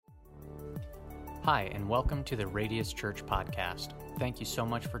Hi, and welcome to the Radius Church podcast. Thank you so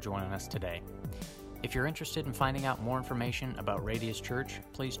much for joining us today. If you're interested in finding out more information about Radius Church,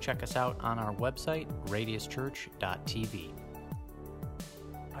 please check us out on our website, radiuschurch.tv.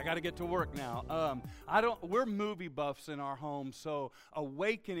 I got to get to work now. We're movie buffs in our home, so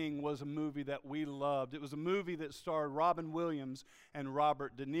Awakening was a movie that we loved. It was a movie that starred Robin Williams and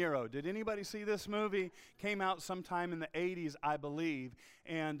Robert De Niro. Did anybody see this movie? Came out sometime in the 80s, I believe,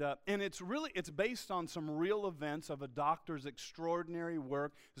 and it's based on some real events of a doctor's extraordinary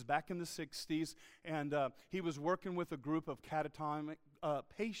work. It was back in the 60s, and he was working with a group of catatonic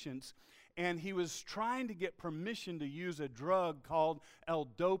patients, and he was trying to get permission to use a drug called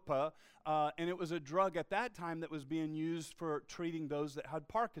L-Dopa, and it was a drug at that time that was being used for treating those that had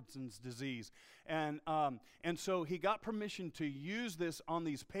Parkinson's disease. And so he got permission to use this on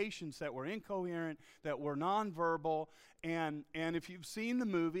these patients that were incoherent, that were nonverbal, and if you've seen the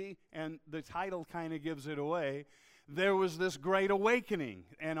movie, and the title kind of gives it away, there was this great awakening,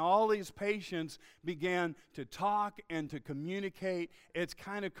 and all these patients began to talk and to communicate. It's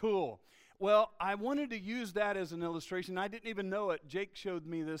kind of cool. Well, I wanted to use that as an illustration. I didn't even know it. Jake showed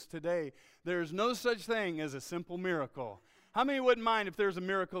me this today. There's no such thing as a simple miracle. How many wouldn't mind if there's a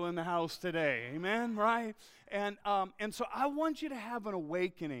miracle in the house today? Amen, right? And so I want you to have an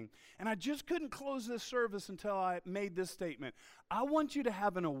awakening. And I just couldn't close this service until I made this statement. I want you to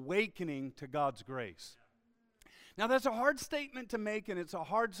have an awakening to God's grace. Now, that's a hard statement to make, and it's a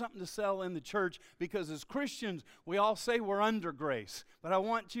hard something to sell in the church, because as Christians, we all say we're under grace. But I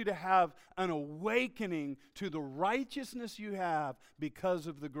want you to have an awakening to the righteousness you have because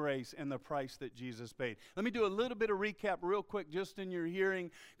of the grace and the price that Jesus paid. Let me do a little bit of recap real quick just in your hearing,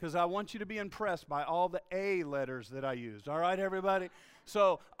 because I want you to be impressed by all the A letters that I used. All right, everybody?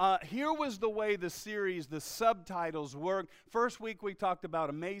 So here was the way the series, the subtitles worked. First week we talked about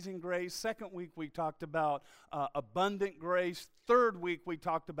amazing grace. Second week we talked about abundant grace. Third week we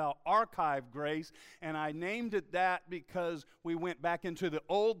talked about archive grace. And I named it that because we went back into the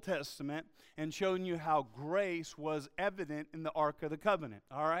Old Testament and showing you how grace was evident in the Ark of the Covenant.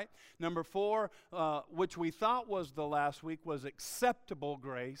 All right? Number 4, which we thought was the last week, was acceptable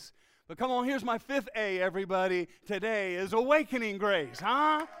grace. But come on, here's my 5th A, everybody. Today is awakening grace,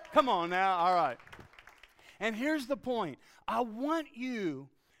 huh? Come on now, all right. And here's the point. I want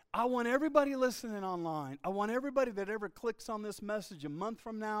everybody listening online, I want everybody that ever clicks on this message a month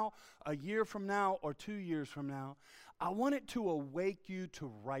from now, a year from now, or 2 years from now, I want it to awake you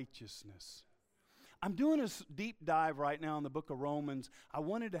to righteousness. I'm doing a deep dive right now in the book of Romans. I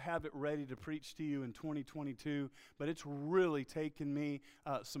wanted to have it ready to preach to you in 2022, but it's really taken me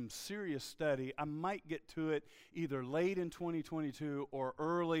some serious study. I might get to it either late in 2022 or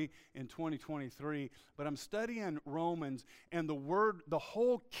early in 2023, but I'm studying Romans, and the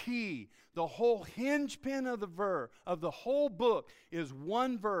whole key, the whole hinge pin of the whole book is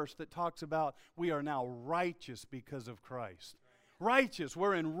one verse that talks about we are now righteous because of Christ. Righteous.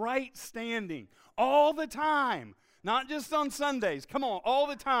 We're in right standing all the time, not just on Sundays. Come on, all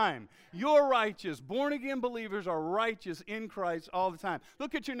the time. You're righteous. Born-again believers are righteous in Christ all the time.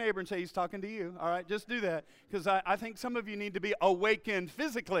 Look at your neighbor and say, he's talking to you, all right? Just do that, because I think some of you need to be awakened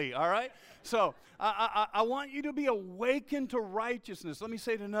physically, all right? So I want you to be awakened to righteousness. Let me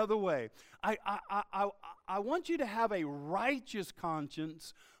say it another way. I want you to have a righteous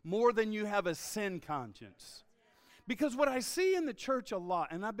conscience more than you have a sin conscience. Because what I see in the church a lot,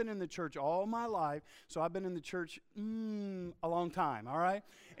 and I've been in the church all my life, so I've been in the church a long time, all right?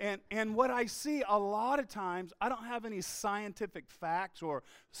 And what I see a lot of times, I don't have any scientific facts or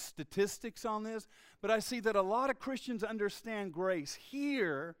statistics on this, but I see that a lot of Christians understand grace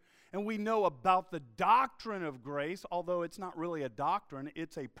here, and we know about the doctrine of grace, although it's not really a doctrine,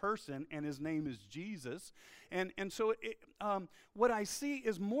 it's a person, and his name is Jesus. And so what I see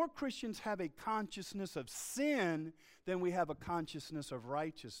is more Christians have a consciousness of sin than we have a consciousness of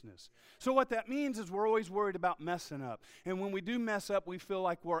righteousness. So what that means is we're always worried about messing up. And when we do mess up, we feel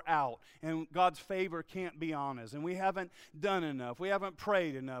like we're out, and God's favor can't be on us, and we haven't done enough, we haven't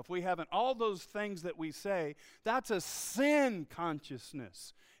prayed enough, we haven't, all those things that we say, that's a sin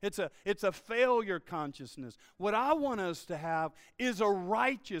consciousness. It's a failure consciousness. What I want us to have is a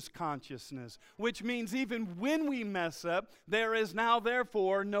righteous consciousness, which means even when we mess up, there is now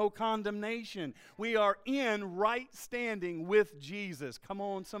therefore no condemnation. We are in right standing with Jesus. Come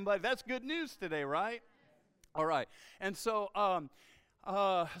on, somebody. That's good news today, right? All right. And so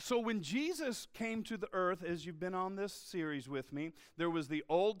So when Jesus came to the earth, as you've been on this series with me, there was the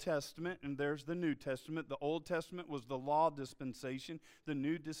Old Testament and there's the New Testament. The Old Testament was the law dispensation. The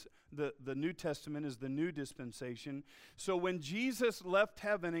New Testament is the new dispensation. So when Jesus left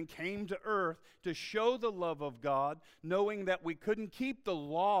heaven and came to earth to show the love of God, knowing that we couldn't keep the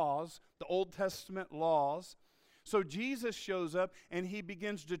laws, the Old Testament laws, so Jesus shows up and he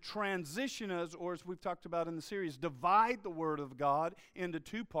begins to transition us, or as we've talked about in the series, divide the Word of God into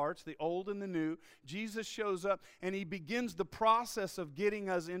two parts, the old and the new. Jesus shows up and he begins the process of getting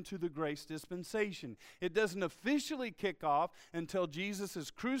us into the grace dispensation. It doesn't officially kick off until Jesus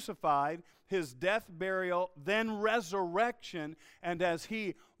is crucified, his death, burial, then resurrection, and as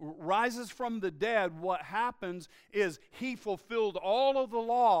he rises from the dead, what happens is he fulfilled all of the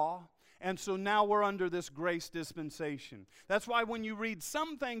law. And so now we're under this grace dispensation. That's why when you read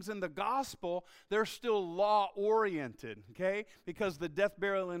some things in the gospel, they're still law-oriented, okay? Because the death,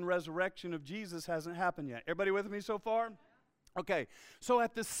 burial, and resurrection of Jesus hasn't happened yet. Everybody with me so far? Okay, so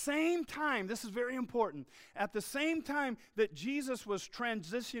at the same time, this is very important, at the same time that Jesus was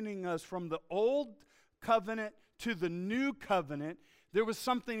transitioning us from the old covenant to the new covenant, there was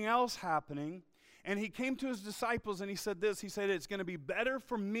something else happening. And he came to his disciples and he said this, he said, it's going to be better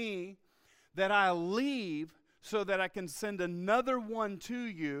for me that I leave so that I can send another one to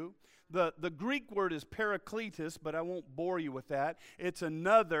you. The Greek word is parakletos, but I won't bore you with that. It's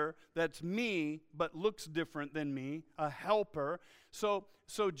another that's me, but looks different than me, a helper. So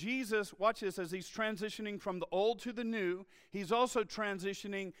Jesus, watch this, as he's transitioning from the old to the new, he's also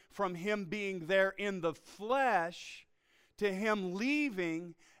transitioning from him being there in the flesh to him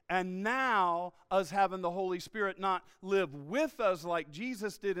leaving. And now, us having the Holy Spirit not live with us like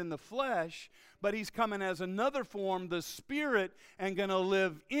Jesus did in the flesh, but he's coming as another form, the Spirit, and going to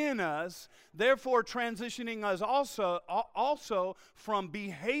live in us, therefore transitioning us also from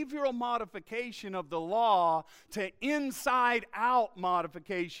behavioral modification of the law to inside-out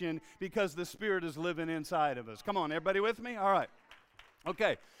modification because the Spirit is living inside of us. Come on, everybody with me? All right.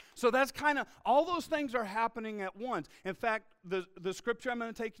 Okay. So that's kind of, all those things are happening at once. In fact, the scripture I'm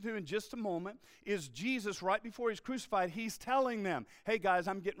going to take you to in just a moment is Jesus, right before he's crucified, he's telling them, hey guys,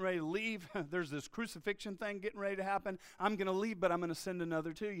 I'm getting ready to leave. There's this crucifixion thing getting ready to happen. I'm going to leave, but I'm going to send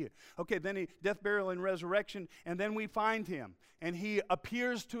another to you. Okay, then he, death, burial, and resurrection, and then we find him, and he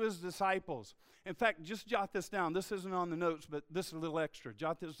appears to his disciples. In fact, just jot this down. This isn't on the notes, but this is a little extra.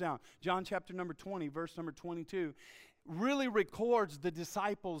 Jot this down. John chapter number 20, verse number 22. Really records the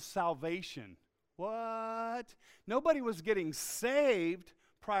disciples' salvation. What? Nobody was getting saved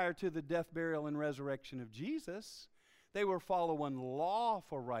prior to the death, burial, and resurrection of Jesus. They were following law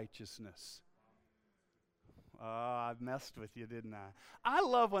for righteousness. Oh, I messed with you, didn't I? I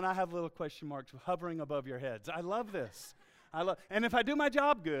love when I have little question marks hovering above your heads. I love this. And if I do my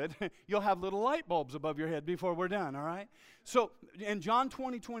job good, you'll have little light bulbs above your head before we're done, all right? So in John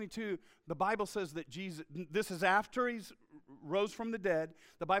 20:22, the Bible says that Jesus, this is after he's rose from the dead,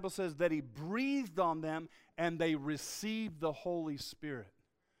 the Bible says that he breathed on them and they received the Holy Spirit.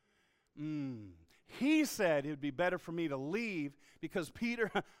 He said it would be better for me to leave because,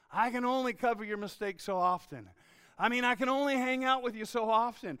 Peter, I can only cover your mistakes so often. I mean, I can only hang out with you so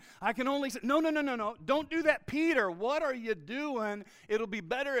often. I can only say, no. Don't do that, Peter. What are you doing? It'll be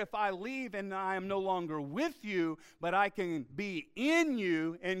better if I leave and I am no longer with you, but I can be in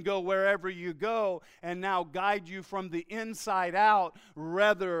you and go wherever you go and now guide you from the inside out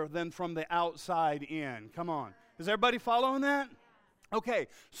rather than from the outside in. Come on. Is everybody following that? Okay,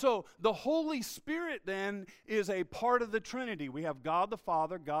 so the Holy Spirit then is a part of the Trinity. We have God the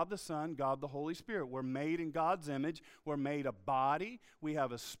Father, God the Son, God the Holy Spirit. We're made in God's image. We're made a body, we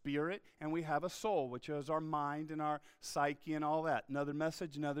have a spirit, and we have a soul, which is our mind and our psyche and all that. Another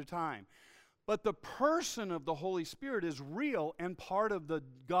message, another time. But the person of the Holy Spirit is real and part of the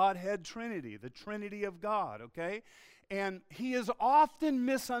Godhead Trinity, the Trinity of God, okay? And he is often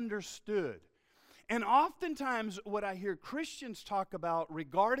misunderstood. And oftentimes what I hear Christians talk about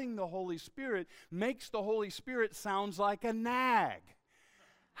regarding the Holy Spirit makes the Holy Spirit sounds like a nag.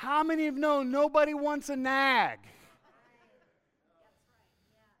 How many of you know nobody wants a nag?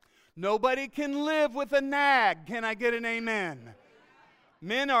 Nobody can live with a nag. Can I get an amen?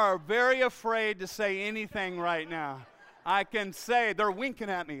 Men are very afraid to say anything right now. I can say, they're winking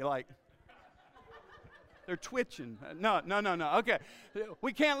at me like, they're twitching. No. Okay.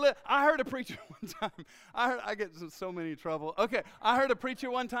 We can't live. I heard a preacher one time. I get in so many trouble. Okay. I heard a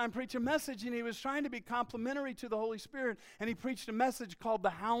preacher one time preach a message, and he was trying to be complimentary to the Holy Spirit, and he preached a message called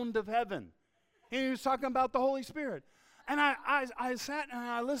The Hound of Heaven. And he was talking about the Holy Spirit. And I sat and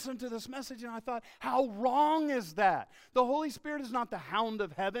I listened to this message and I thought, how wrong is that? The Holy Spirit is not the hound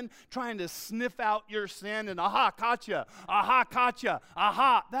of heaven trying to sniff out your sin and aha, gotcha,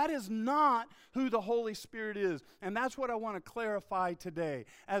 aha. That is not who the Holy Spirit is. And that's what I want to clarify today.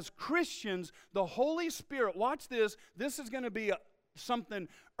 As Christians, the Holy Spirit, watch this, this is going to be something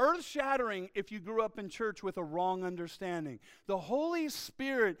earth-shattering if you grew up in church with a wrong understanding. The Holy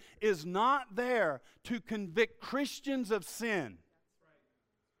Spirit is not there to convict Christians of sin.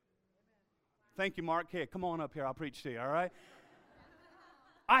 Thank you, Mark. Hey, come on up here. I'll preach to you, all right?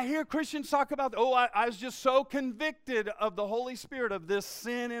 I hear Christians talk about, I was just so convicted of the Holy Spirit of this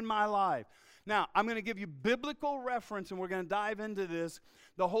sin in my life. Now, I'm going to give you biblical reference, and we're going to dive into this.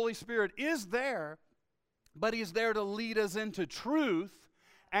 The Holy Spirit is there, but He's there to lead us into truth,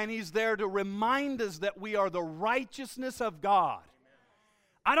 and He's there to remind us that we are the righteousness of God.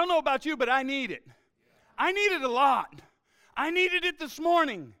 I don't know about you, but I need it. I need it a lot. I needed it this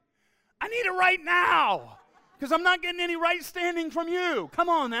morning. I need it right now, because I'm not getting any right standing from you. Come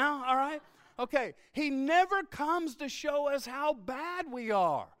on now, all right? Okay, He never comes to show us how bad we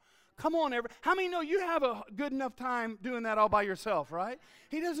are. Come on, how many know you have a good enough time doing that all by yourself, right?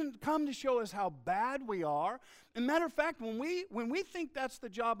 He doesn't come to show us how bad we are. As a matter of fact, when we think that's the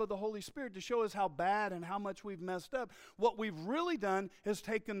job of the Holy Spirit, to show us how bad and how much we've messed up, what we've really done is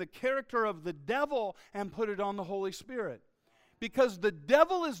taken the character of the devil and put it on the Holy Spirit. Because the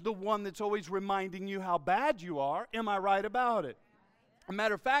devil is the one that's always reminding you how bad you are. Am I right about it? As a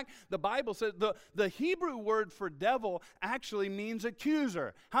matter of fact, the Bible says the Hebrew word for devil actually means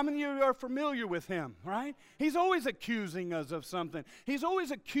accuser. How many of you are familiar with him, right? He's always accusing us of something. He's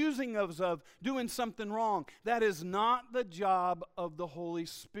always accusing us of doing something wrong. That is not the job of the Holy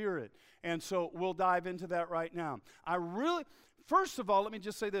Spirit. And so we'll dive into that right now. First of all, let me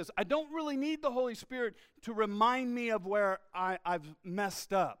just say this. I don't really need the Holy Spirit to remind me of where I've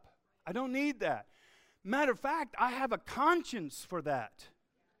messed up. I don't need that. Matter of fact, I have a conscience for that.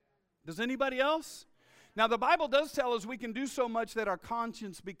 Does anybody else? Now, the Bible does tell us we can do so much that our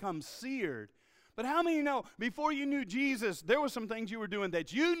conscience becomes seared. But how many know, before you knew Jesus, there were some things you were doing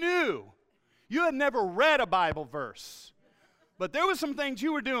that you knew. You had never read a Bible verse. But there were some things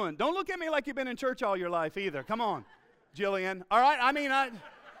you were doing. Don't look at me like you've been in church all your life either. Come on, Jillian. All right?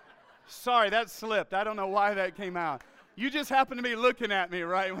 Sorry, that slipped. I don't know why that came out. You just happened to be looking at me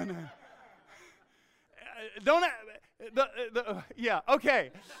right when...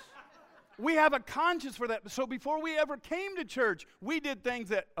 okay. We have a conscience for that. So before we ever came to church, we did things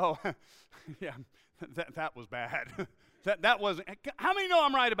that, that was bad. that wasn't. How many know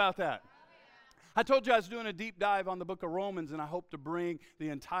I'm right about that? I told you I was doing a deep dive on the book of Romans, and I hope to bring the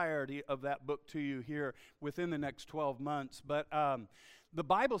entirety of that book to you here within the next 12 months. But the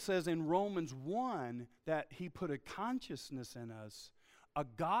Bible says in Romans 1 that He put a consciousness in us, a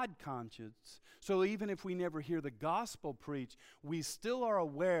God conscience. So even if we never hear the gospel preached, we still are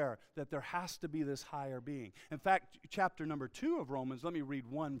aware that there has to be this higher being. In fact, chapter number 2 of Romans, let me read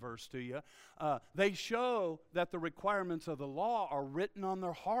one verse to you. They show that the requirements of the law are written on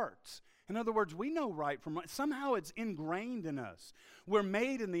their hearts. In other words, we know right from wrong. Somehow it's ingrained in us. We're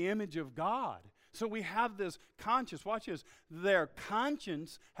made in the image of God. So we have this conscience. Watch this. Their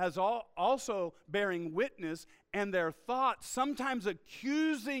conscience has also bearing witness, and their thoughts sometimes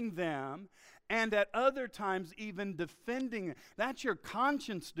accusing them, and at other times even defending it. That's your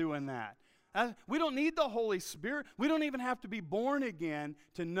conscience doing that. We don't need the Holy Spirit. We don't even have to be born again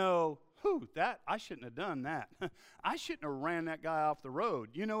to know, I shouldn't have done that. I shouldn't have ran that guy off the road.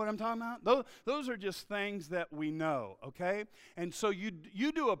 You know what I'm talking about? Those are just things that we know, okay? And so you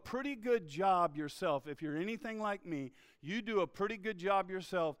do a pretty good job yourself. If you're anything like me, you do a pretty good job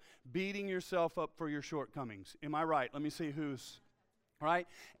yourself beating yourself up for your shortcomings. Am I right? Let me see who's... Right?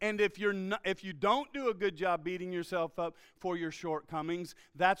 And if you don't do a good job beating yourself up for your shortcomings,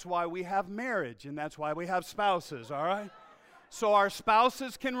 that's why we have marriage, and that's why we have spouses, all right? So our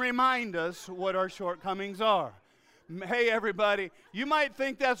spouses can remind us what our shortcomings are. Hey, everybody, you might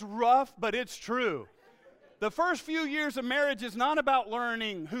think that's rough, but it's true. The first few years of marriage is not about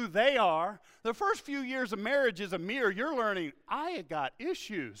learning who they are. The first few years of marriage is a mirror. You're learning, I got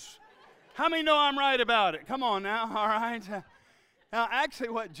issues. How many know I'm right about it? Come on now, all right? Now, actually,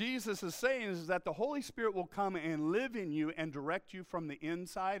 what Jesus is saying is that the Holy Spirit will come and live in you and direct you from the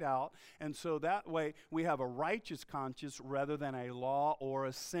inside out. And so that way, we have a righteous conscience rather than a law or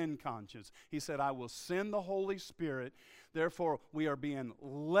a sin conscience. He said, I will send the Holy Spirit. Therefore, we are being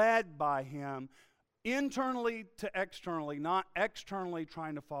led by Him internally to externally, not externally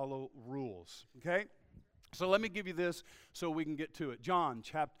trying to follow rules. Okay? So let me give you this so we can get to it. John,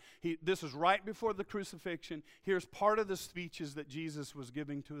 this is right before the crucifixion. Here's part of the speeches that Jesus was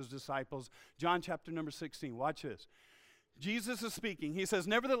giving to his disciples. John chapter number 16. Watch this. Jesus is speaking. He says,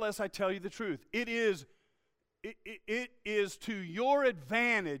 "Nevertheless, I tell you the truth. It is to your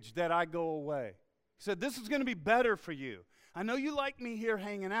advantage that I go away." He said, this is going to be better for you. I know you like me here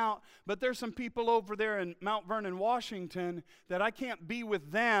hanging out, but there's some people over there in Mount Vernon, Washington, that I can't be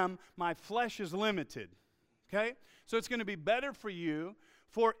with them. My flesh is limited. Okay? So it's going to be better for you.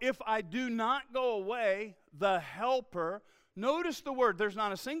 For if I do not go away, the helper, notice the word. There's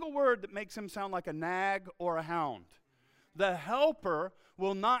not a single word that makes him sound like a nag or a hound. The helper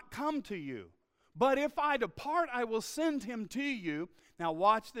will not come to you. But if I depart, I will send him to you. Now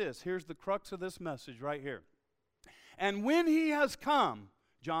watch this. Here's the crux of this message right here. And when he has come,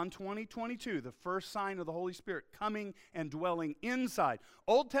 John 20:22, the first sign of the Holy Spirit coming and dwelling inside.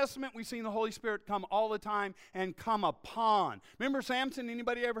 Old Testament, we've seen the Holy Spirit come all the time and come upon. Remember Samson?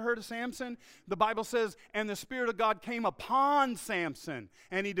 Anybody ever heard of Samson? The Bible says, and the Spirit of God came upon Samson,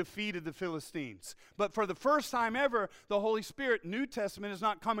 and he defeated the Philistines. But for the first time ever, the Holy Spirit, New Testament, is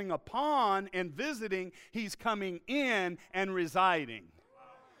not coming upon and visiting. He's coming in and residing.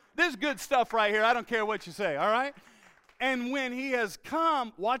 This is good stuff right here. I don't care what you say, all right? And when he has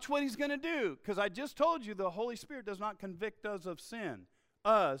come, watch what he's going to do. Because I just told you the Holy Spirit does not convict us of sin,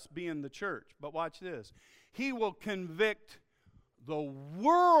 us being the church. But watch this. He will convict the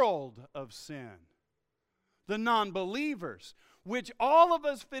world of sin, the non-believers, which all of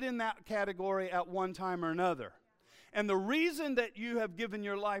us fit in that category at one time or another. And the reason that you have given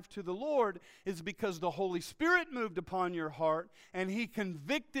your life to the Lord is because the Holy Spirit moved upon your heart and he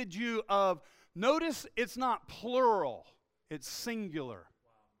convicted you of, notice it's not plural, it's singular.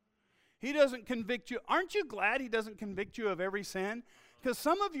 He doesn't convict you. Aren't you glad he doesn't convict you of every sin? Because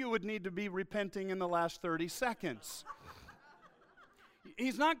some of you would need to be repenting in the last 30 seconds.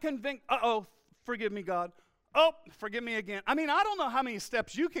 He's not convinced, forgive me, God. Oh, forgive me again. I mean, I don't know how many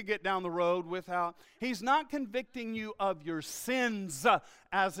steps you could get down the road without. He's not convicting you of your sins,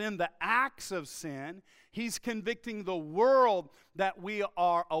 as in the acts of sin. He's convicting the world that we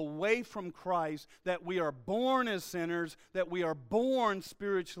are away from Christ, that we are born as sinners, that we are born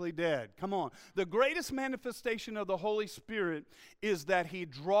spiritually dead. Come on. The greatest manifestation of the Holy Spirit is that he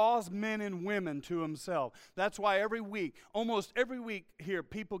draws men and women to himself. That's why every week, almost every week here,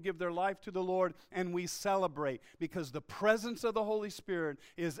 people give their life to the Lord and we celebrate because the presence of the Holy Spirit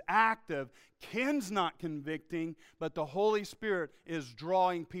is active. Ken's not convicting, but the Holy Spirit is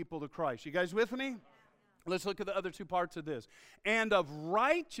drawing people to Christ. You guys with me? Let's look at the other two parts of this. And of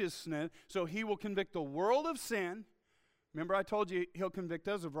righteousness, so he will convict the world of sin. Remember I told you he'll convict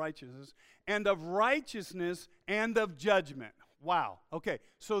us of righteousness. And of righteousness and of judgment. Wow. Okay,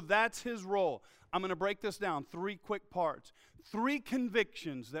 so that's his role. I'm going to break this down. 3 quick parts. 3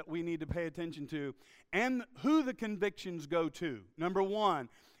 convictions that we need to pay attention to and who the convictions go to. Number 1,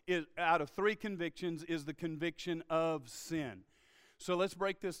 out of 3 convictions, is the conviction of sin. So let's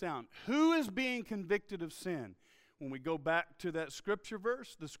break this down. Who is being convicted of sin? When we go back to that scripture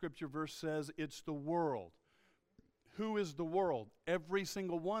verse, the scripture verse says it's the world. Who is the world? Every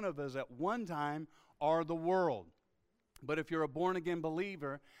single one of us at one time are the world. But if you're a born-again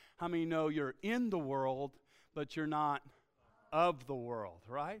believer, how many know you're in the world, but you're not of the world,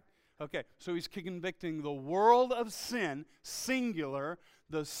 right? Okay, so he's convicting the world of sin, singular,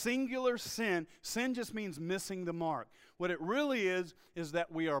 the singular sin. Sin just means missing the mark. What it really is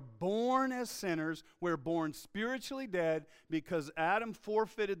that we are born as sinners. We're born spiritually dead because Adam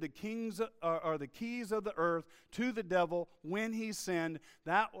forfeited the keys of the earth to the devil when he sinned.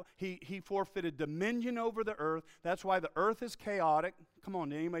 He forfeited dominion over the earth. That's why the earth is chaotic. Come on,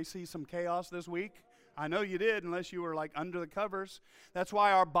 did anybody see some chaos this week? I know you did, unless you were like under the covers. That's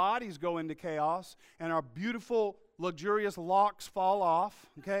why our bodies go into chaos and our beautiful, luxurious locks fall off,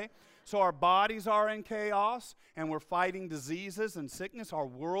 okay? So our bodies are in chaos and we're fighting diseases and sickness. Our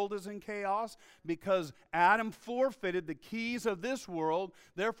world is in chaos because Adam forfeited the keys of this world.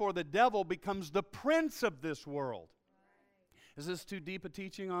 Therefore, the devil becomes the prince of this world. Is this too deep a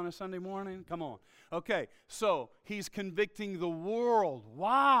teaching on a Sunday morning? Come on. Okay, so he's convicting the world.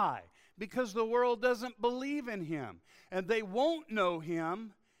 Why? Because the world doesn't believe in him. And they won't know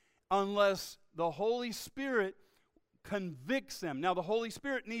him unless the Holy Spirit convicts them. Now, the Holy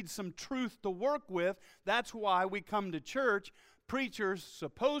Spirit needs some truth to work with. That's why we come to church. Preachers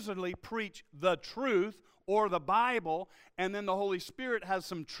supposedly preach the truth or the Bible, and then the Holy Spirit has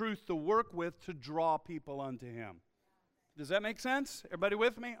some truth to work with to draw people unto him. Does that make sense? Everybody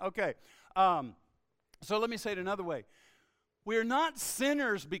with me? Okay. So let me say it another way. We're not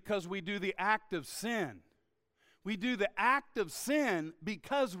sinners because we do the act of sin. We do the act of sin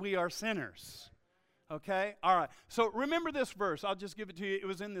because we are sinners. Okay? All right. So remember this verse. I'll just give it to you. It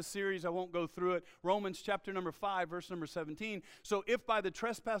was in this series. I won't go through it. Romans chapter number 5, verse number 17. So if by the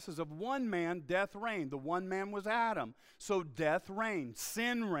trespasses of one man death reigned, the one man was Adam. So death reigned,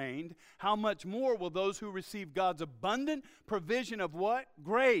 sin reigned. How much more will those who receive God's abundant provision of what?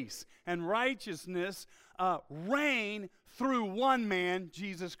 Grace and righteousness reign through one man,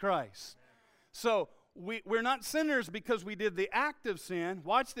 Jesus Christ. So we're not sinners because we did the act of sin.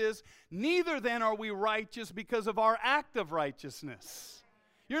 Watch this. Neither then are we righteous because of our act of righteousness.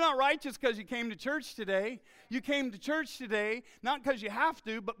 You're not righteous because you came to church today. You came to church today not because you have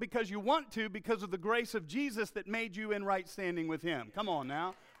to, but because you want to, because of the grace of Jesus that made you in right standing with Him. Come on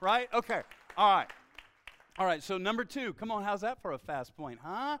now. Right? Okay. All right. All right, so number 2. Come on, how's that for a fast point,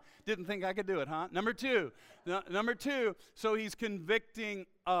 huh? Didn't think I could do it, huh? Number 2. Number 2, so he's convicting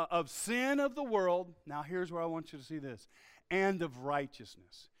of sin of the world. Now, here's where I want you to see this. And of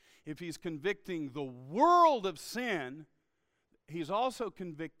righteousness. If he's convicting the world of sin, he's also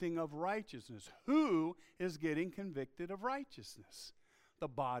convicting of righteousness. Who is getting convicted of righteousness? The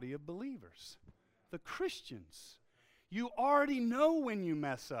body of believers. The Christians. You already know when you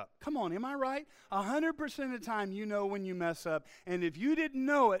mess up. Come on, am I right? 100% of the time you know when you mess up. And if you didn't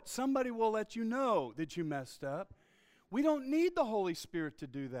know it, somebody will let you know that you messed up. We don't need the Holy Spirit to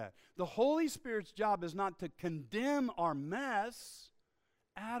do that. The Holy Spirit's job is not to condemn our mess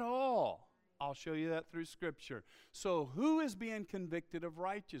at all. I'll show you that through Scripture. So who is being convicted of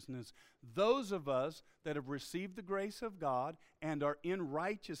righteousness? Those of us that have received the grace of God and are in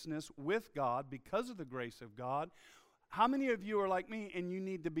righteousness with God because of the grace of God. How many of you are like me and you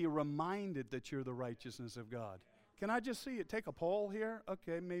need to be reminded that you're the righteousness of God? Can I just see it? Take a poll here?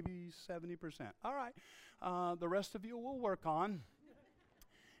 Okay, maybe 70%. All right. The rest of you will work on.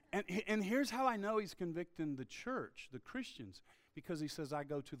 And here's how I know he's convicting the church, the Christians, because he says, I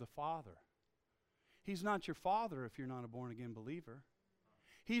go to the Father. He's not your father if you're not a born-again believer.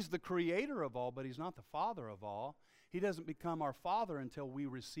 He's the creator of all, but he's not the father of all. He doesn't become our father until we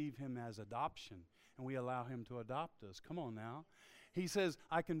receive him as adoption. And we allow him to adopt us. Come on now. He says,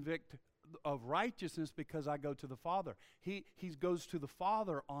 I convict of righteousness because I go to the Father. He goes to the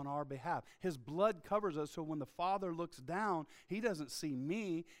Father on our behalf. His blood covers us, so when the Father looks down, he doesn't see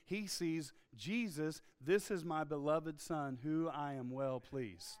me. He sees Jesus. This is my beloved Son, who I am well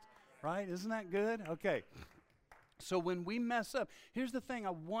pleased. Right? Isn't that good? Okay. So when we mess up, here's the thing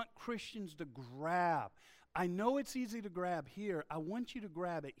I want Christians to grab. I know it's easy to grab here. I want you to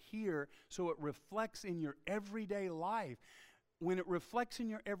grab it here so it reflects in your everyday life. When it reflects in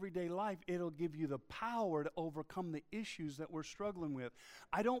your everyday life, it'll give you the power to overcome the issues that we're struggling with.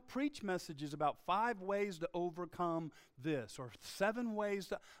 I don't preach messages about 5 ways to overcome this or 7 ways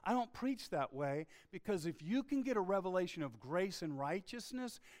to... I don't preach that way because if you can get a revelation of grace and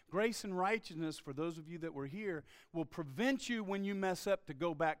righteousness, for those of you that were here, will prevent you when you mess up to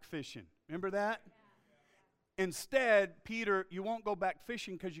go back fishing. Remember that? Instead, Peter, you won't go back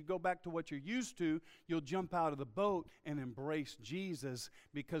fishing because you go back to what you're used to. You'll jump out of the boat and embrace Jesus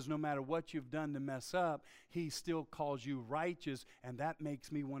because no matter what you've done to mess up, he still calls you righteous, and that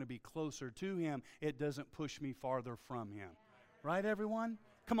makes me want to be closer to him. It doesn't push me farther from him. Right, everyone?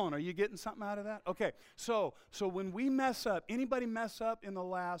 Come on, are you getting something out of that? Okay, so when we mess up, anybody mess up in the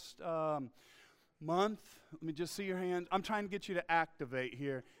last month? Let me just see your hands. I'm trying to get you to activate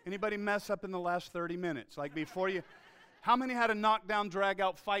here. Anybody mess up in the last 30 minutes? Like before you, how many had a knockdown, drag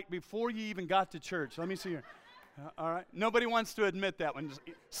out fight before you even got to church? Let me see here. All right. Nobody wants to admit that one.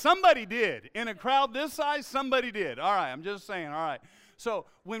 Somebody did. In a crowd this size, somebody did. All right. I'm just saying. All right. So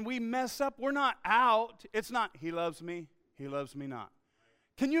when we mess up, we're not out. It's not, he loves me not.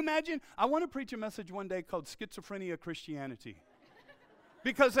 Can you imagine? I want to preach a message one day called Schizophrenia Christianity.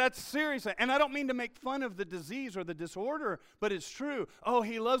 Because that's serious. And I don't mean to make fun of the disease or the disorder, but it's true. Oh,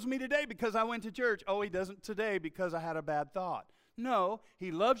 he loves me today because I went to church. Oh, he doesn't today because I had a bad thought. No, he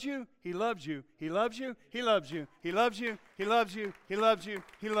loves you, he loves you, he loves you, he loves you, he loves you, he loves you, he loves you,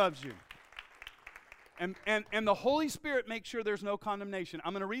 he loves you. And the Holy Spirit makes sure there's no condemnation.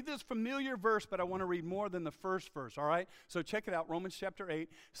 I'm going to read this familiar verse, but I want to read more than the first verse, all right? So check it out. Romans chapter 8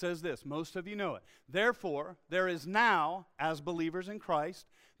 says this. Most of you know it. Therefore, there is now, as believers in Christ,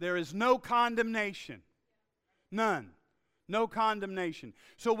 there is no condemnation. None. No condemnation.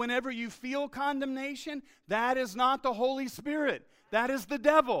 So whenever you feel condemnation, that is not the Holy Spirit. That is the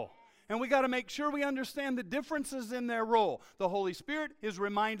devil. And we got to make sure we understand the differences in their role. The Holy Spirit is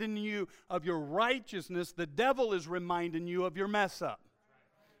reminding you of your righteousness. The devil is reminding you of your mess up.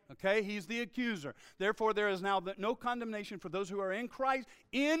 Okay, he's the accuser. Therefore, there is now no condemnation for those who are in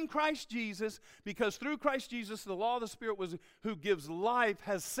Christ Jesus, because through Christ Jesus, the law of the Spirit who gives life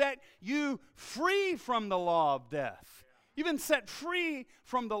has set you free from the law of death. You've been set free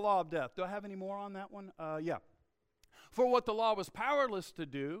from the law of death. Do I have any more on that one? Yeah. For what the law was powerless to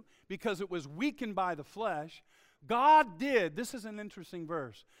do, because it was weakened by the flesh, God did, this is an interesting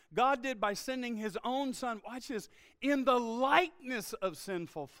verse, God did by sending His own Son, watch this, in the likeness of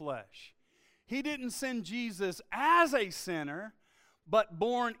sinful flesh. He didn't send Jesus as a sinner, but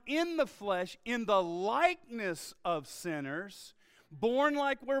born in the flesh, in the likeness of sinners, born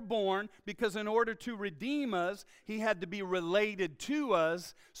like we're born, because in order to redeem us, He had to be related to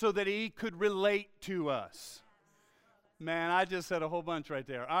us so that He could relate to us. Man, I just said a whole bunch right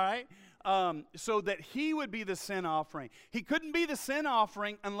there, all right? So that He would be the sin offering. He couldn't be the sin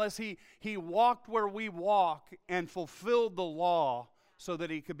offering unless He walked where we walk and fulfilled the law so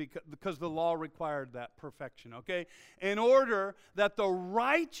that He could be, because the law required that perfection, okay? In order that the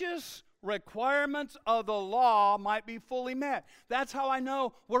righteous requirements of the law might be fully met. That's how I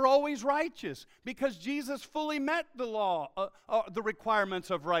know we're always righteous, because Jesus fully met the law, the requirements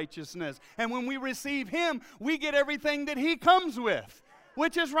of righteousness. And when we receive Him, we get everything that He comes with,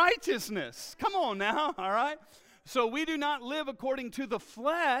 which is righteousness. Come on now, all right? So we do not live according to the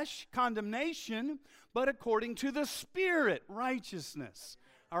flesh, condemnation, but according to the Spirit, righteousness.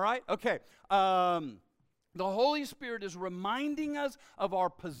 All right? Okay. The Holy Spirit is reminding us of our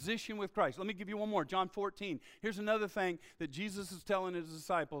position with Christ. Let me give you one more. John 14. Here's another thing that Jesus is telling His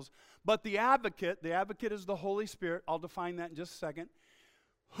disciples. But the advocate is the Holy Spirit. I'll define that in just a second.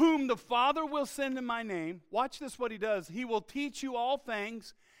 Whom the Father will send in my name. Watch this, what He does. He will teach you all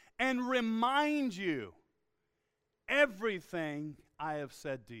things and remind you everything I have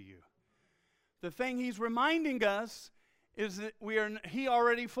said to you. The thing He's reminding us is that He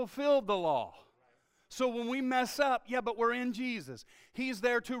already fulfilled the law. So when we mess up, yeah, but we're in Jesus. He's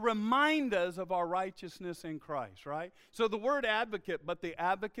there to remind us of our righteousness in Christ, right? So the word advocate,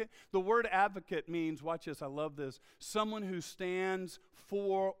 the word advocate means, watch this, I love this, someone who stands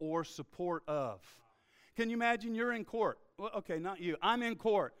for or support of. Can you imagine you're in court? Well, okay, not you. I'm in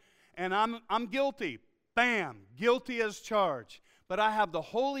court, and I'm guilty. Bam, guilty as charged. But I have the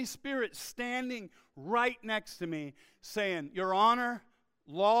Holy Spirit standing right next to me saying, Your Honor,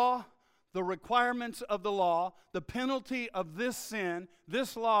 law, the requirements of the law, the penalty of this sin,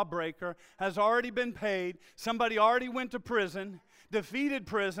 this lawbreaker has already been paid. Somebody already went to prison, defeated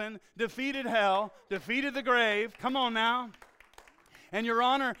hell, defeated the grave. Come on now. And Your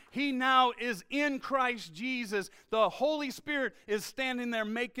Honor, He now is in Christ Jesus. The Holy Spirit is standing there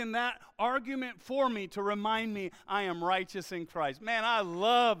making that argument for me to remind me I am righteous in Christ. Man, I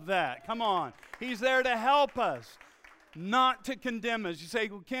love that. Come on. He's there to help us, not to condemn us. You say,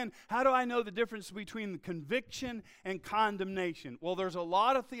 well, Ken, how do I know the difference between conviction and condemnation? Well, there's a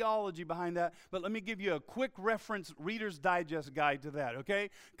lot of theology behind that, but let me give you a quick reference, Reader's Digest guide to that, okay?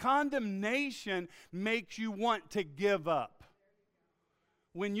 Condemnation makes you want to give up.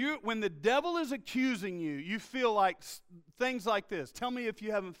 When the devil is accusing you, you feel like things like this. Tell me if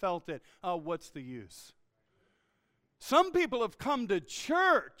you haven't felt it. Oh, what's the use? Some people have come to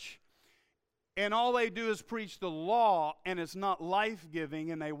church and all they do is preach the law, and it's not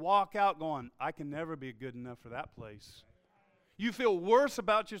life-giving, and they walk out going, I can never be good enough for that place. You feel worse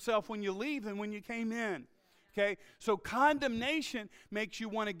about yourself when you leave than when you came in. Okay? So condemnation makes you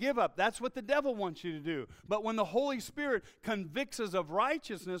want to give up. That's what the devil wants you to do. But when the Holy Spirit convicts us of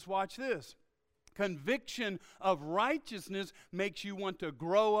righteousness, watch this. Conviction of righteousness makes you want to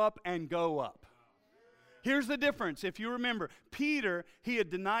grow up and go up. Here's the difference. If you remember, Peter, he had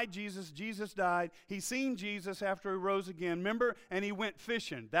denied Jesus. Jesus died. He seen Jesus after He rose again. Remember? And he went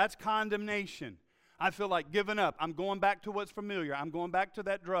fishing. That's condemnation. I feel like giving up. I'm going back to what's familiar. I'm going back to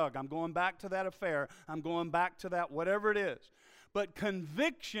that drug. I'm going back to that affair. I'm going back to that whatever it is. But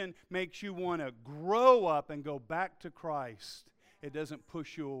conviction makes you want to grow up and go back to Christ. It doesn't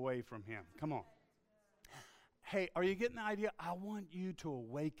push you away from Him. Come on. Hey, are you getting the idea? I want you to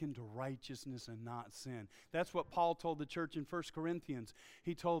awaken to righteousness and not sin. That's what Paul told the church in 1 Corinthians.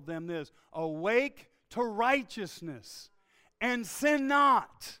 He told them this, awake to righteousness and sin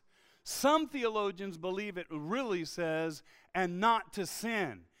not. Some theologians believe it really says, and not to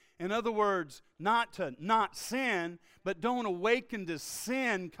sin. In other words, not to not sin, but don't awaken to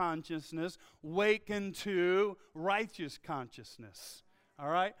sin consciousness, awaken to righteous consciousness. All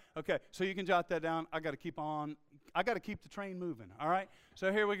right? Okay, so you can jot that down. I got to keep the train moving. All right?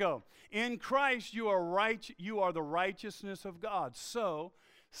 So here we go. In Christ you are the righteousness of God. So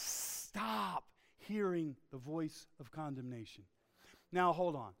stop hearing the voice of condemnation. Now,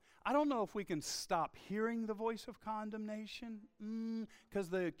 hold on. I don't know if we can stop hearing the voice of condemnation, because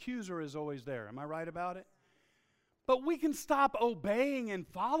the accuser is always there. Am I right about it? But we can stop obeying and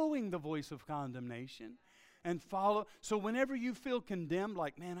following the voice of condemnation and follow. So whenever you feel condemned,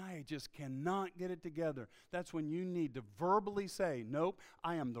 like, man, I just cannot get it together, that's when you need to verbally say, nope,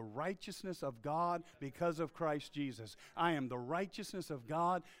 I am the righteousness of God because of Christ Jesus. I am the righteousness of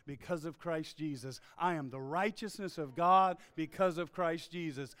God because of Christ Jesus. I am the righteousness of God because of Christ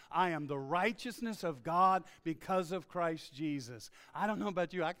Jesus. I am the righteousness of God because of Christ Jesus. I don't know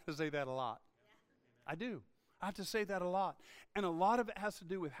about you, I can say that a lot. I do. I have to say that a lot. And a lot of it has to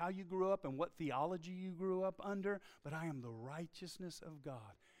do with how you grew up and what theology you grew up under. But I am the righteousness of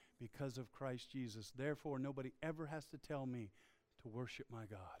God because of Christ Jesus. Therefore, nobody ever has to tell me to worship my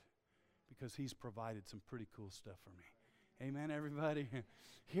God, because He's provided some pretty cool stuff for me. Amen, everybody?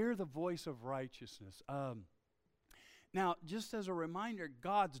 Hear the voice of righteousness. Now, just as a reminder,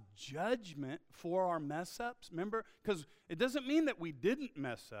 God's judgment for our mess-ups, remember? Because it doesn't mean that we didn't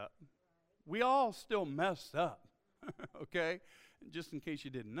mess up. We all still messed up, okay? Just in case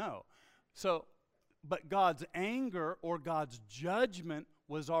you didn't know. So, but God's anger or God's judgment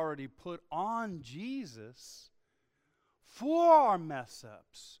was already put on Jesus for our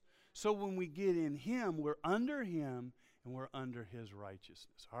mess-ups. So when we get in Him, we're under Him and we're under His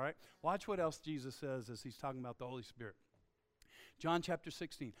righteousness, all right? Watch what else Jesus says as He's talking about the Holy Spirit. John chapter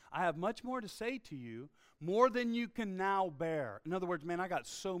 16, I have much more to say to you, more than you can now bear. In other words, man, I got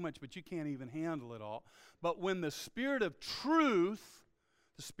so much, but you can't even handle it all. But when the Spirit of truth,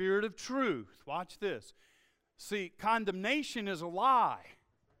 watch this. See, condemnation is a lie.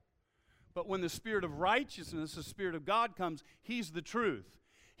 But when the Spirit of righteousness, the Spirit of God comes, He's the truth.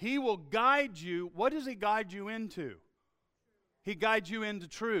 He will guide you. What does He guide you into? He guides you into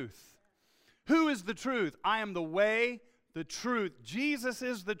truth. Who is the truth? I am the way, the truth. Jesus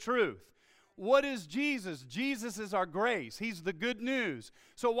is the truth. What is Jesus? Jesus is our grace. He's the good news.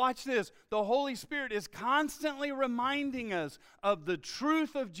 So watch this. The Holy Spirit is constantly reminding us of the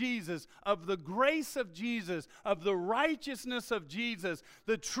truth of Jesus, of the grace of Jesus, of the righteousness of Jesus.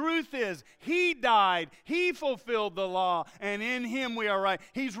 The truth is, He died, He fulfilled the law, and in Him we are right.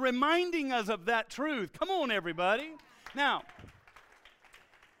 He's reminding us of that truth. Come on, everybody. Now,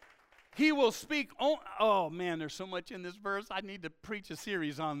 He will speak, oh man, there's so much in this verse. I need to preach a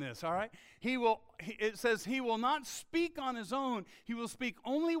series on this, all right? It says, He will not speak on His own. He will speak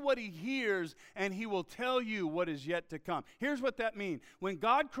only what He hears, and He will tell you what is yet to come. Here's what that means. When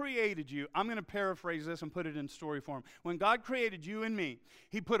God created you, I'm going to paraphrase this and put it in story form. When God created you and me,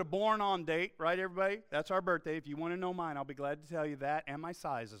 He put a born-on date, right, everybody? That's our birthday. If you want to know mine, I'll be glad to tell you that and my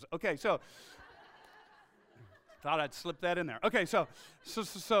sizes. Okay, so, thought I'd slip that in there. Okay, so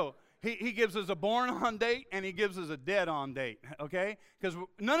He gives us a born-on date, and He gives us a dead-on date, okay? Because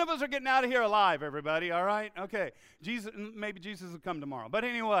none of us are getting out of here alive, everybody, all right? Okay, maybe Jesus will come tomorrow. But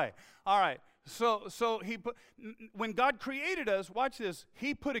anyway, all right. So when God created us, watch this,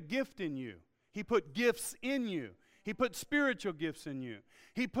 He put a gift in you. He put gifts in you. He put spiritual gifts in you.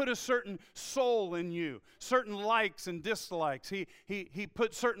 He put a certain soul in you, certain likes and dislikes. He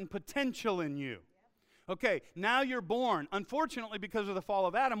put certain potential in you. Okay, now you're born. Unfortunately, because of the fall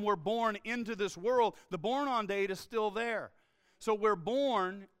of Adam, we're born into this world. The born-on date is still there. So we're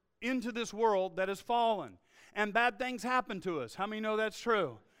born into this world that has fallen. And bad things happen to us. How many know that's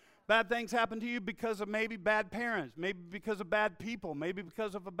true? Bad things happen to you because of maybe bad parents, maybe because of bad people, maybe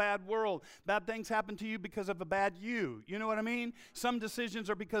because of a bad world. Bad things happen to you because of a bad you. You know what I mean? Some decisions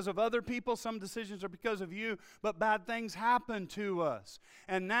are because of other people, some decisions are because of you, but bad things happen to us.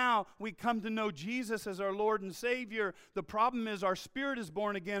 And now we come to know Jesus as our Lord and Savior. The problem is our spirit is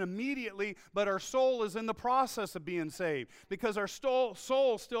born again immediately, but our soul is in the process of being saved because our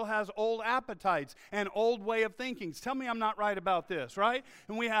soul still has old appetites and old way of thinking. Tell me I'm not right about this, right?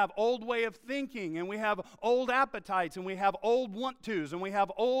 And we have old way of thinking, and we have old appetites, and we have old want-tos, and we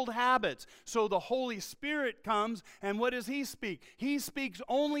have old habits. So the Holy Spirit comes, and what does He speak? He speaks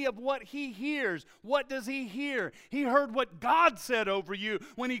only of what He hears. What does He hear? He heard what God said over you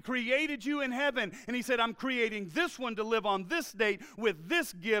when He created you in heaven, and He said, I'm creating this one to live on this date with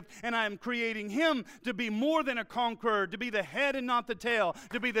this gift, and I am creating him to be more than a conqueror, to be the head and not the tail,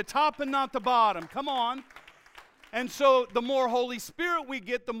 to be the top and not the bottom. Come on. And so the more Holy Spirit we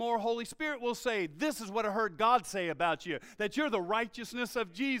get, the more Holy Spirit will say, this is what I heard God say about you, that you're the righteousness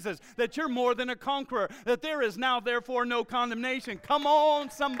of Jesus, that you're more than a conqueror, that there is now therefore no condemnation. Come on,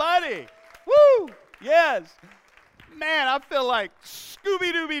 somebody. Woo! Yes. Man, I feel like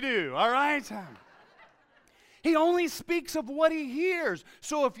Scooby-Dooby-Doo, all right? He only speaks of what he hears.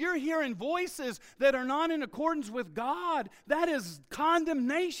 So if you're hearing voices that are not in accordance with God, that is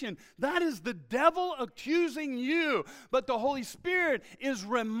condemnation. That is the devil accusing you. But the Holy Spirit is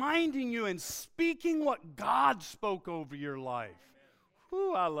reminding you and speaking what God spoke over your life.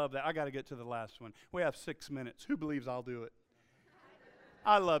 Ooh, I love that. I got to get to the last one. We have 6 minutes. Who believes I'll do it?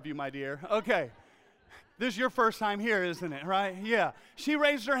 I love you, my dear. Okay. This is your first time here, isn't it? Right? Yeah. She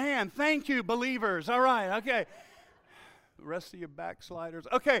raised her hand. Thank you, believers. All right. Okay. The rest of you backsliders.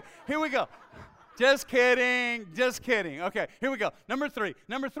 Okay. Here we go. Just kidding. Just kidding. Okay. Here we go. Number 3.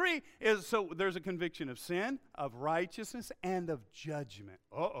 Number 3 is, so there's a conviction of sin, of righteousness, and of judgment.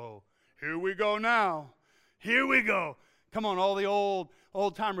 Uh-oh. Here we go now. Here we go. Come on, all the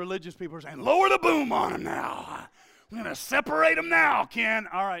old-time religious people are saying, lower the boom on them now. I'm going to separate them now, Ken.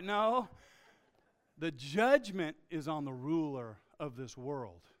 All right, no. The judgment is on the ruler of this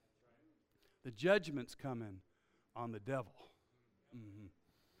world. The judgment's coming on the devil. Mm-hmm.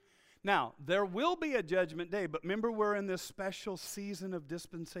 Now, there will be a judgment day, but remember we're in this special season of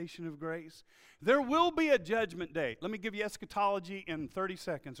dispensation of grace. There will be a judgment day. Let me give you eschatology in 30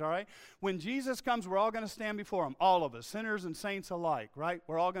 seconds, all right? When Jesus comes, we're all going to stand before him, all of us, sinners and saints alike, right?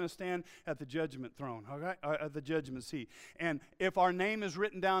 We're all going to stand at the judgment throne, okay? At the judgment seat. And if our name is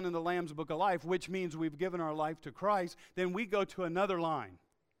written down in the Lamb's Book of Life, which means we've given our life to Christ, then we go to another line.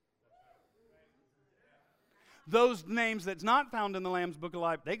 Those names that's not found in the Lamb's Book of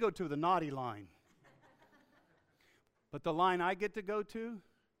Life, they go to the naughty line. But the line I get to go to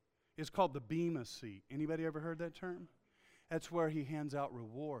is called the Bema seat. Anybody ever heard that term? That's where he hands out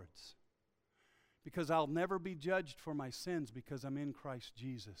rewards. Because I'll never be judged for my sins because I'm in Christ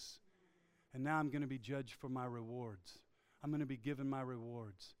Jesus. And now I'm going to be judged for my rewards. I'm going to be given my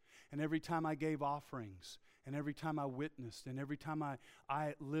rewards. And every time I gave offerings, and every time I witnessed, and every time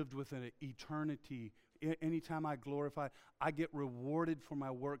I lived with an eternity, anytime I glorify, I get rewarded for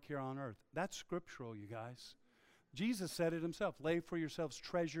my work here on earth. That's scriptural, you guys. Jesus said it himself, lay for yourselves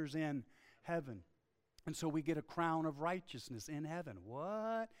treasures in heaven. And so we get a crown of righteousness in heaven.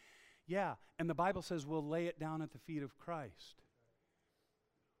 What? Yeah, and the Bible says we'll lay it down at the feet of Christ.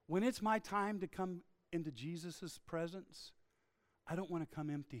 When it's my time to come into Jesus' presence, I don't want to come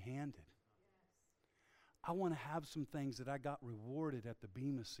empty-handed. I want to have some things that I got rewarded at the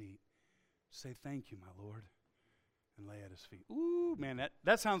Bema seat. Say, thank you, my Lord, and lay at his feet. Ooh, man,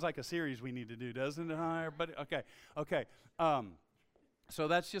 that sounds like a series we need to do, doesn't it? Everybody? Okay. So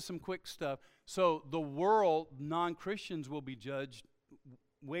that's just some quick stuff. So the world, non-Christians will be judged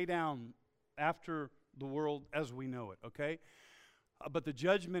way down after the world as we know it, okay? But the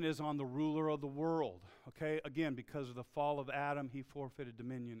judgment is on the ruler of the world, okay? Again, because of the fall of Adam, he forfeited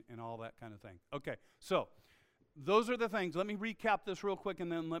dominion and all that kind of thing. Okay, so those are the things. Let me recap this real quick,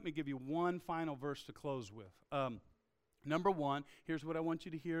 and then let me give you one final verse to close with. Number 1, here's what I want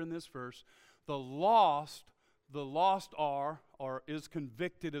you to hear in this verse. The lost are or is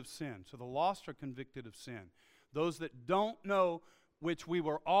convicted of sin. So the lost are convicted of sin. Those that don't know, which we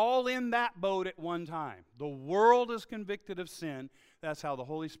were all in that boat at one time. The world is convicted of sin. That's how the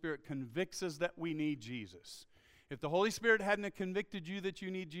Holy Spirit convicts us that we need Jesus. If the Holy Spirit hadn't convicted you that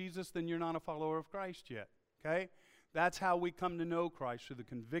you need Jesus, then you're not a follower of Christ yet. Okay? That's how we come to know Christ, through the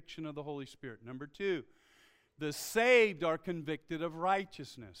conviction of the Holy Spirit. Number 2, the saved are convicted of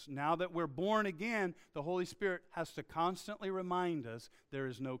righteousness. Now that we're born again, the Holy Spirit has to constantly remind us there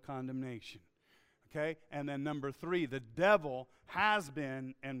is no condemnation. Okay? And then number 3, the devil has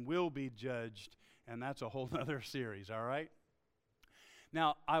been and will be judged, and that's a whole other series, all right?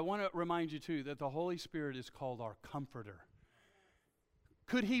 Now, I want to remind you, too, that the Holy Spirit is called our comforter.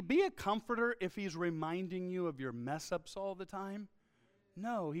 Could he be a comforter if he's reminding you of your mess-ups all the time?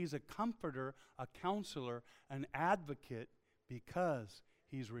 No, he's a comforter, a counselor, an advocate, because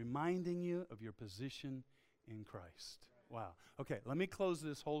he's reminding you of your position in Christ. Wow. Okay, let me close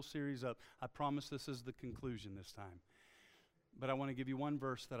this whole series up. I promise this is the conclusion this time. But I want to give you one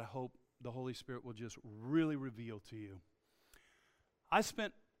verse that I hope the Holy Spirit will just really reveal to you. I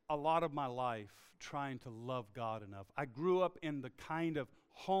spent a lot of my life trying to love God enough. I grew up in the kind of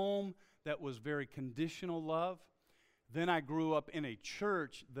home that was very conditional love. Then I grew up in a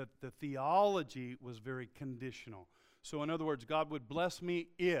church that the theology was very conditional. So in other words, God would bless me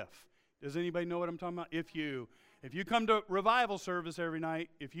if. Does anybody know what I'm talking about? If you come to revival service every night,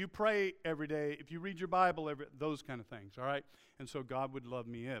 if you pray every day, if you read your Bible, those kind of things, all right? And so God would love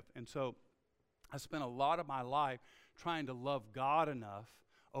me if. And so I spent a lot of my life trying to love God enough,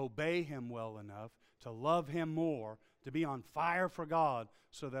 obey him well enough, to love him more, to be on fire for God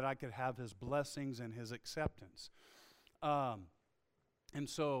so that I could have his blessings and his acceptance. And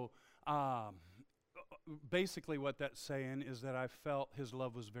so basically what that's saying is that I felt his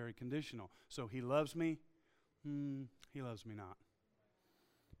love was very conditional. So he loves me, he loves me not.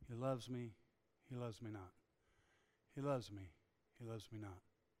 He loves me, he loves me not. He loves me, he loves me not.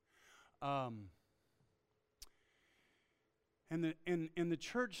 And the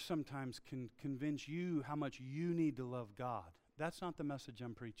church sometimes can convince you how much you need to love God. That's not the message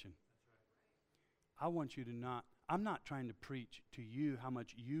I'm preaching. I want you to not, I'm not trying to preach to you how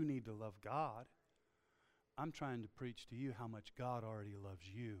much you need to love God. I'm trying to preach to you how much God already loves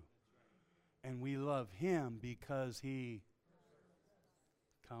you. And we love Him because He,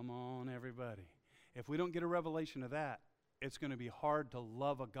 come on everybody. If we don't get a revelation of that, it's going to be hard to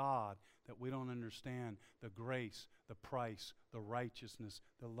love a God that we don't understand the grace, the price, the righteousness,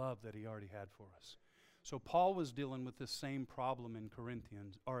 the love that He already had for us. So Paul was dealing with this same problem in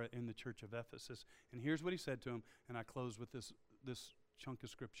Corinthians, or in the church of Ephesus. And here's what he said to him, and I close with this chunk of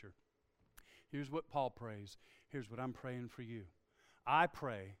scripture. Here's what Paul prays. Here's what I'm praying for you. I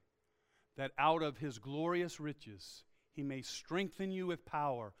pray that out of His glorious riches He may strengthen you with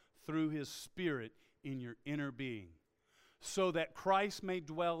power through His Spirit in your inner being, so that Christ may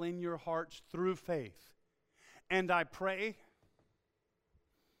dwell in your hearts through faith. And I pray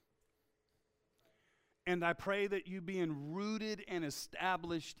that you being rooted and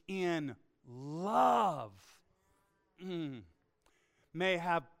established in love may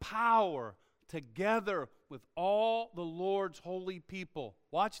have power together with all the Lord's holy people.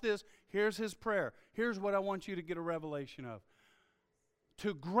 Watch this. Here's his prayer. Here's what I want you to get a revelation of.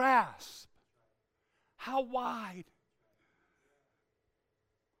 To grasp how wide,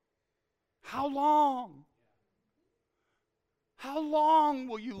 how long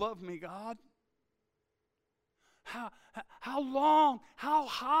will you love me, God? How long, how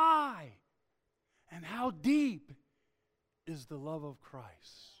high, and how deep is the love of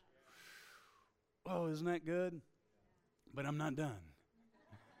Christ? Oh, isn't that good? But I'm not done.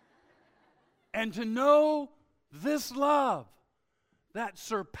 And to know this love that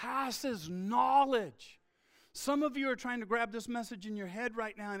surpasses knowledge. Some of you are trying to grab this message in your head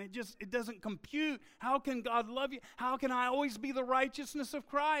right now, and it doesn't compute. How can God love you? How can I always be the righteousness of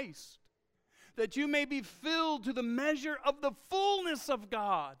Christ? That you may be filled to the measure of the fullness of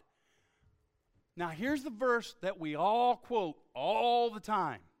God. Now here's the verse that we all quote all the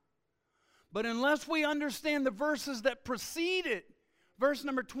time. But unless we understand the verses that precede it, verse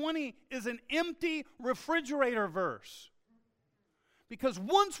number 20 is an empty refrigerator verse. Because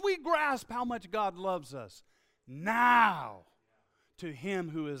once we grasp how much God loves us, now to Him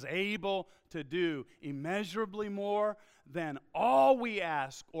who is able to do immeasurably more than all we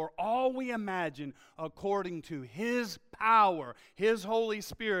ask or all we imagine, according to His power, His Holy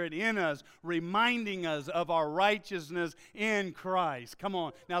Spirit in us, reminding us of our righteousness in Christ. Come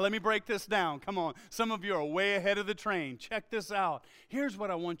on. Now let me break this down. Come on. Some of you are way ahead of the train. Check this out. Here's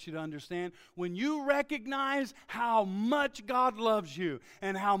what I want you to understand. When you recognize how much God loves you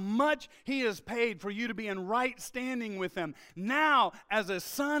and how much He has paid for you to be in right standing with Him, now as a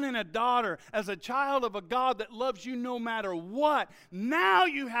son and a daughter, as a child of a God that loves you no matter what, now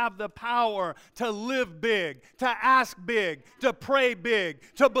you have the power to live big, to ask big, to pray big,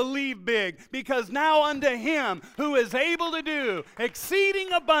 to believe big, because now unto Him who is able to do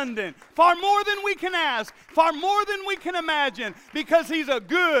exceeding abundant, far more than we can ask, far more than we can imagine, because He's a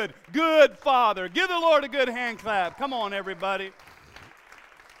good, good Father. Give the Lord a good hand clap. Come on, everybody.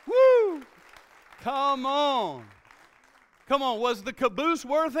 Woo! Come on. Come on, was the caboose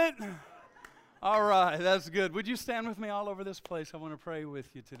worth it? All right, that's good. Would you stand with me all over this place? I want to pray with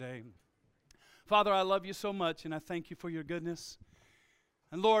you today. Father, I love you so much, and I thank you for your goodness.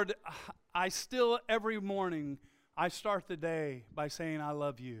 And Lord, I still, every morning, I start the day by saying I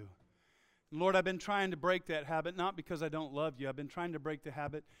love you. And Lord, I've been trying to break that habit, not because I don't love you. I've been trying to break the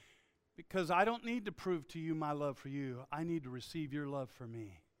habit because I don't need to prove to you my love for you. I need to receive your love for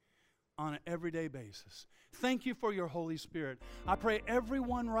me on an everyday basis. Thank you for your Holy Spirit. I pray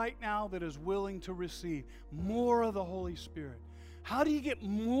everyone right now that is willing to receive more of the Holy Spirit. How do you get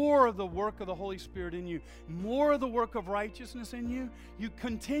more of the work of the Holy Spirit in you? More of the work of righteousness in you? You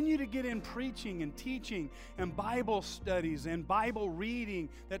continue to get in preaching and teaching and Bible studies and Bible reading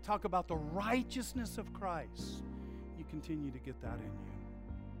that talk about the righteousness of Christ. You continue to get that in you.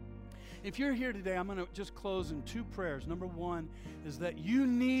 If you're here today, I'm going to just close in 2 prayers. Number 1 is that you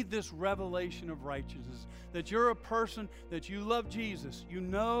need this revelation of righteousness, that you're a person, that you love Jesus. You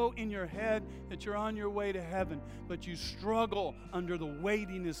know in your head that you're on your way to heaven, but you struggle under the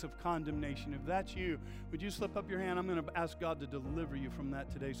weightiness of condemnation. If that's you, would you slip up your hand? I'm going to ask God to deliver you from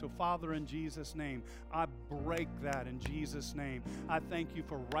that today. So, Father, in Jesus' name, I break that in Jesus' name. I thank you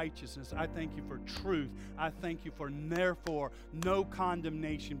for righteousness. I thank you for truth. I thank you for therefore no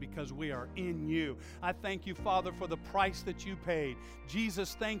condemnation because we are in you. I thank you, Father, for the price that you paid.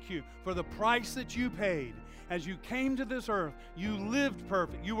 Jesus, thank you for the price that you paid. As you came to this earth, you lived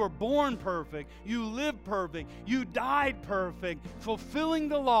perfect. You were born perfect. You lived perfect. You died perfect, fulfilling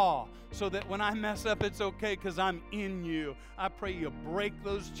the law so that when I mess up, it's okay because I'm in you. I pray you break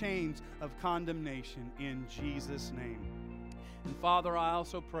those chains of condemnation in Jesus' name. And Father, I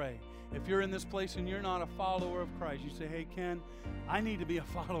also pray, if you're in this place and you're not a follower of Christ, you say, hey, Ken, I need to be a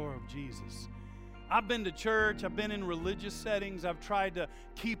follower of Jesus. I've been to church, I've been in religious settings, I've tried to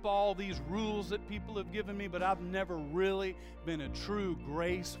keep all these rules that people have given me, but I've never really been a true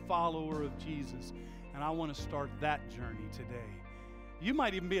grace follower of Jesus. And I want to start that journey today. You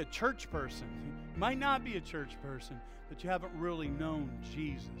might even be a church person. You might not be a church person, but you haven't really known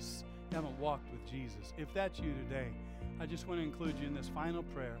Jesus. You haven't walked with Jesus. If that's you today, I just want to include you in this final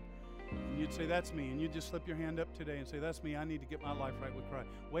prayer. And you'd say, that's me. And you'd just slip your hand up today and say, that's me. I need to get my life right with Christ.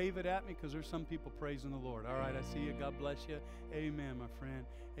 Wave it at me because there's some people praising the Lord. All right, I see you. God bless you. Amen, my friend.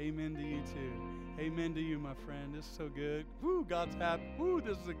 Amen to you too. Amen to you, my friend. This is so good. Woo, God's happy. Woo,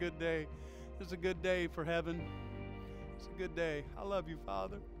 this is a good day. This is a good day for heaven. It's a good day. I love you,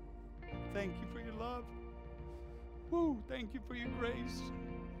 Father. Thank you for your love. Woo, thank you for your grace.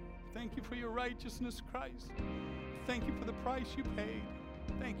 Thank you for your righteousness, Christ. Thank you for the price you paid.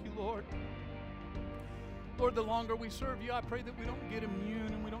 Thank you, Lord. Lord, the longer we serve you, I pray that we don't get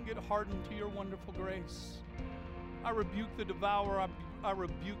immune and we don't get hardened to your wonderful grace. I rebuke the devourer. I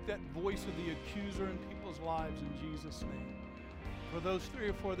rebuke that voice of the accuser in people's lives in Jesus' name. For those 3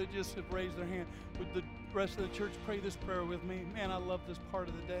 or 4 that just have raised their hand, would the rest of the church pray this prayer with me? Man, I love this part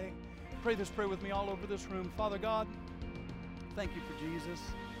of the day. Pray this prayer with me all over this room. Father God, thank you for Jesus.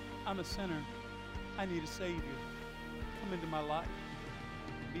 I'm a sinner. I need a Savior. Come into my life.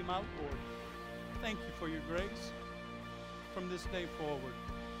 Be my Lord. Thank you for your grace. From this day forward,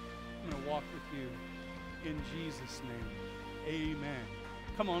 I'm going to walk with you in Jesus' name. Amen.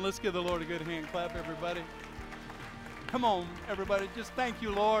 Come on, let's give the Lord a good hand clap, everybody. Come on, everybody. Just thank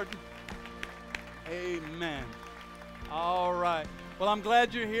you, Lord. Amen. All right. Well, I'm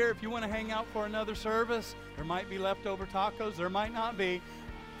glad you're here. If you want to hang out for another service, there might be leftover tacos. There might not be.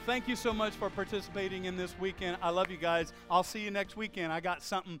 Thank you so much for participating in this weekend. I love you guys. I'll see you next weekend. I got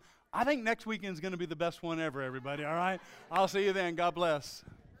something. I think next weekend is going to be the best one ever, everybody. All right? I'll see you then. God bless.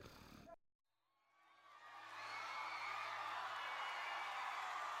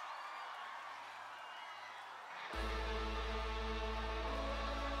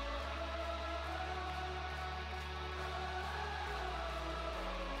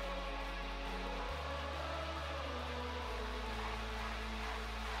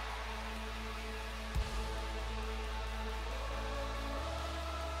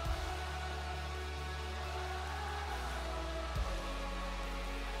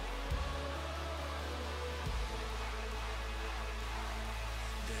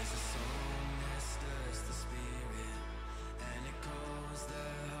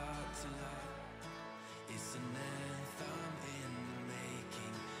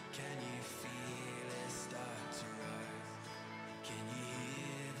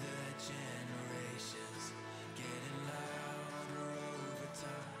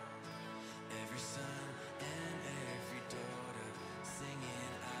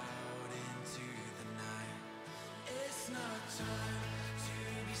 Time